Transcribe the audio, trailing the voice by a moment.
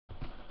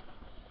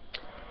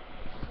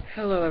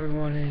Hello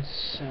everyone,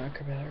 it's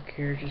Kerbalric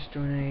here, just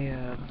doing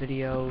a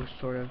video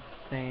sort of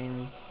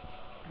thing.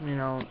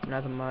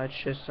 Nothing much,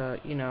 just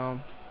I've been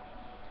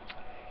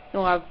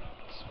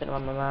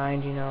on my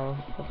mind,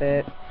 a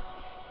bit.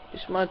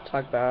 Just want to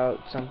talk about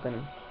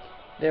something.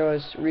 There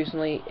was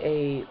recently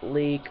a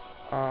leak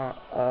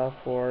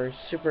for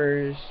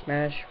Super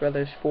Smash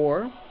Bros.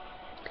 4,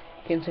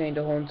 contained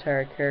a whole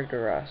entire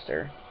character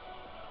roster.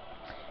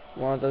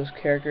 One of those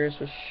characters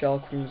was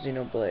Shulk from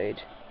Xenoblade.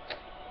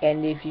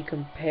 And if you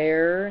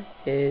compare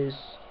his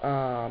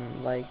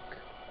like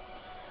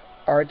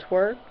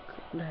artwork,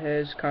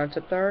 his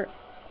concept art,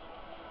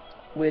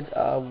 with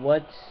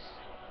what's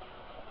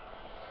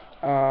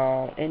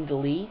in the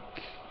leak,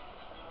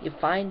 you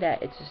find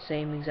that it's the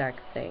same exact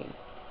thing.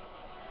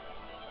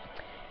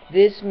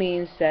 This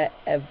means that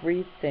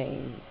every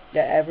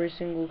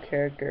single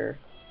character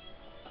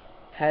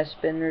has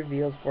been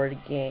revealed for the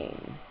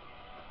game,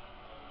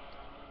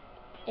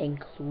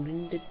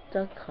 including the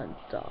Duck Hunt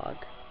dog.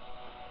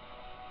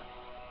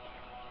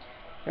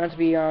 Not to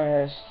be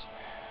honest,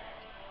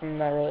 I'm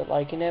not really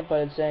liking it, but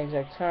at the same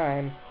exact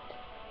time,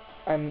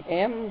 I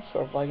am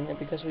sort of liking it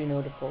because we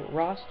know the full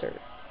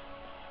roster.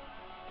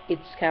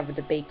 It's kind of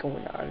a debate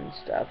going on and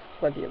stuff,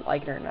 whether you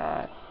like it or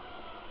not.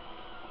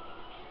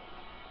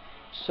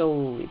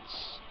 So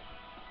it's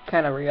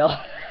kind of real.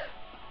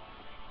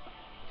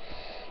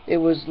 It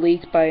was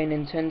leaked by a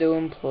Nintendo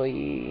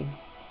employee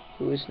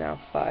who is now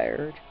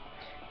fired,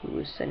 who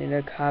was sending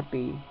a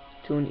copy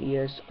to an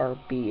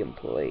ESRB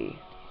employee.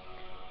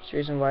 That's the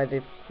reason why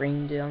they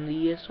framed it on the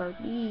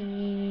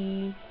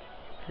ESRB.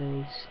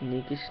 And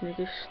sneaky.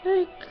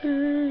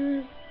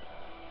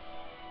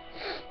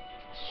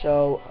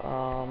 So,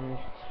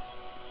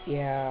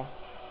 yeah.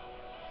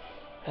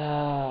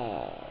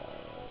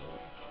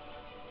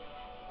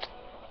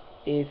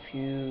 If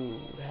you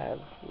have,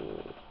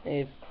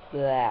 I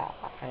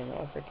know,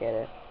 I forget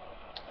it.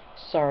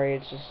 Sorry,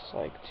 it's just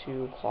like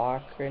 2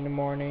 o'clock in the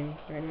morning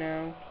right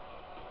now.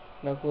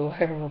 No clue why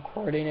I'm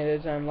recording at a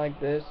time like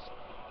this.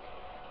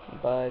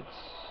 But,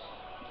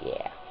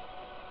 yeah.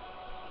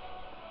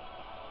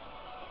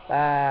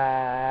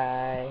 Bye.